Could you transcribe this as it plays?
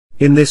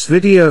In this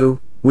video,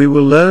 we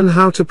will learn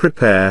how to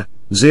prepare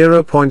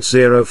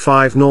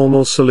 0.05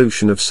 normal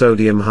solution of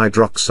sodium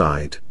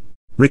hydroxide.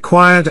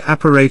 Required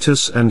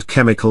apparatus and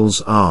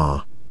chemicals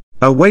are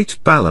a weight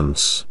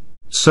balance,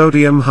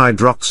 sodium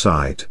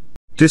hydroxide,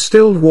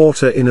 distilled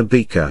water in a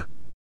beaker,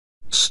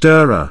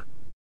 stirrer,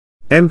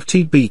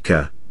 empty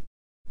beaker,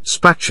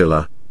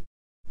 spatula,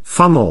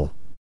 funnel,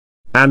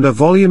 and a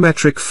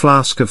volumetric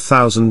flask of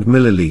 1000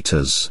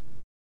 milliliters.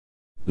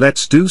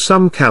 Let's do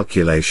some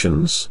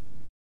calculations.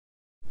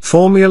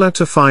 Formula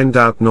to find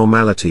out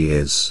normality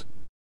is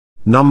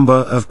number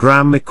of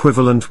gram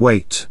equivalent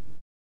weight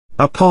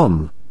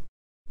upon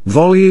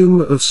volume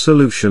of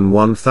solution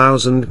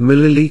 1000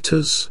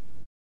 milliliters.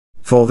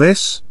 For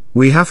this,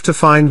 we have to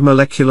find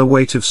molecular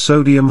weight of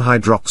sodium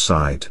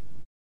hydroxide.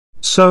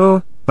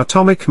 So,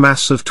 atomic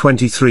mass of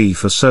 23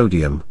 for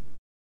sodium,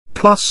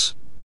 plus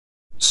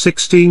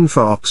 16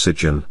 for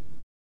oxygen,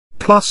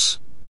 plus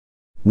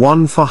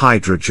 1 for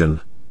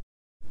hydrogen.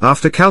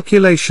 After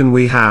calculation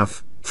we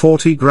have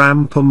 40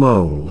 gram per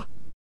mole.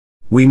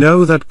 We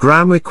know that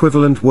gram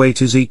equivalent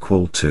weight is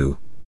equal to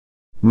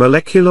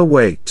molecular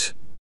weight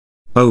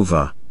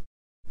over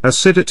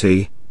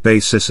acidity,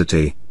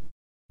 basicity.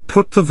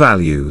 Put the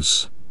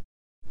values.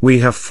 We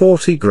have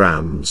 40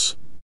 grams.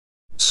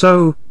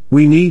 So,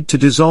 we need to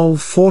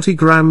dissolve 40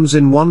 grams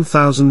in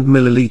 1000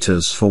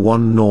 milliliters for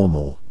 1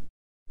 normal.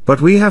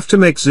 But we have to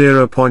make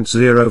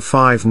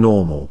 0.05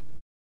 normal.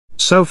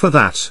 So for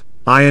that,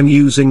 I am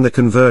using the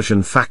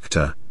conversion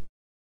factor.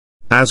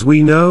 As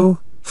we know,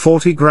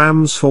 40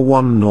 grams for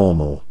 1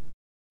 normal.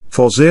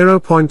 For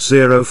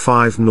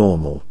 0.05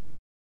 normal,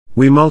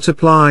 we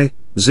multiply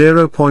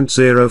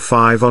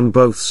 0.05 on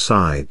both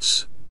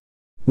sides.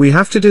 We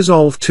have to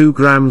dissolve 2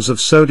 grams of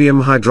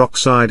sodium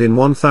hydroxide in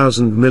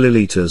 1000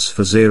 milliliters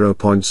for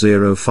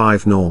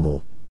 0.05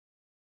 normal.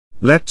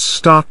 Let's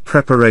start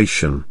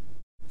preparation.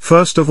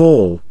 First of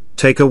all,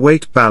 take a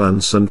weight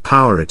balance and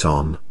power it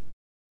on.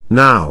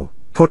 Now,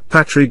 put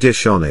Petri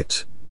dish on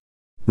it.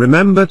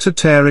 Remember to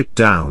tear it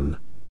down.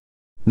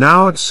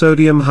 Now add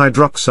sodium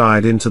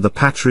hydroxide into the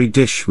Petri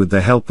dish with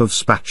the help of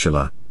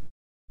spatula.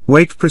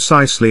 Weight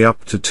precisely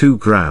up to 2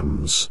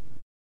 grams.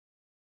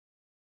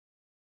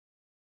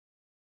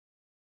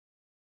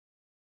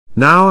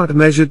 Now add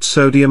measured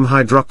sodium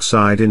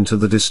hydroxide into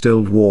the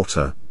distilled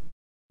water.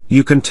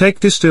 You can take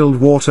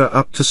distilled water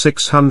up to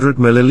 600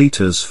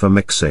 milliliters for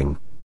mixing.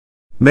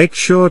 Make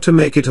sure to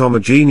make it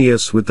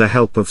homogeneous with the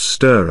help of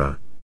stirrer.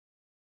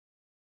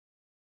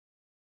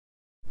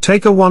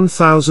 Take a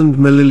 1000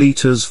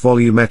 milliliters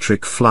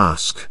volumetric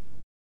flask.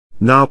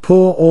 Now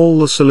pour all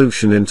the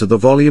solution into the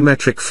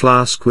volumetric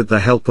flask with the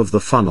help of the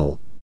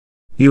funnel.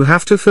 You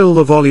have to fill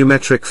the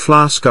volumetric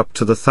flask up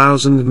to the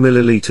 1000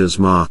 milliliters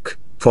mark.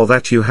 For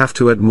that you have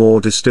to add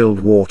more distilled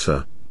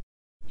water.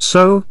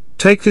 So,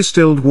 take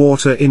distilled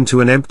water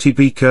into an empty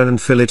beaker and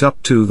fill it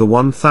up to the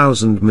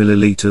 1000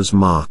 milliliters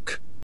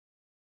mark.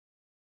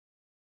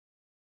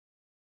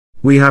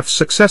 We have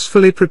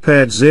successfully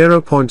prepared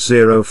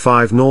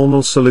 0.05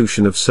 normal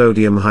solution of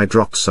sodium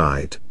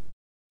hydroxide.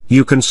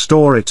 You can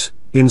store it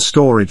in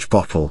storage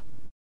bottle.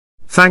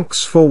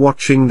 Thanks for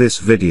watching this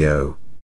video.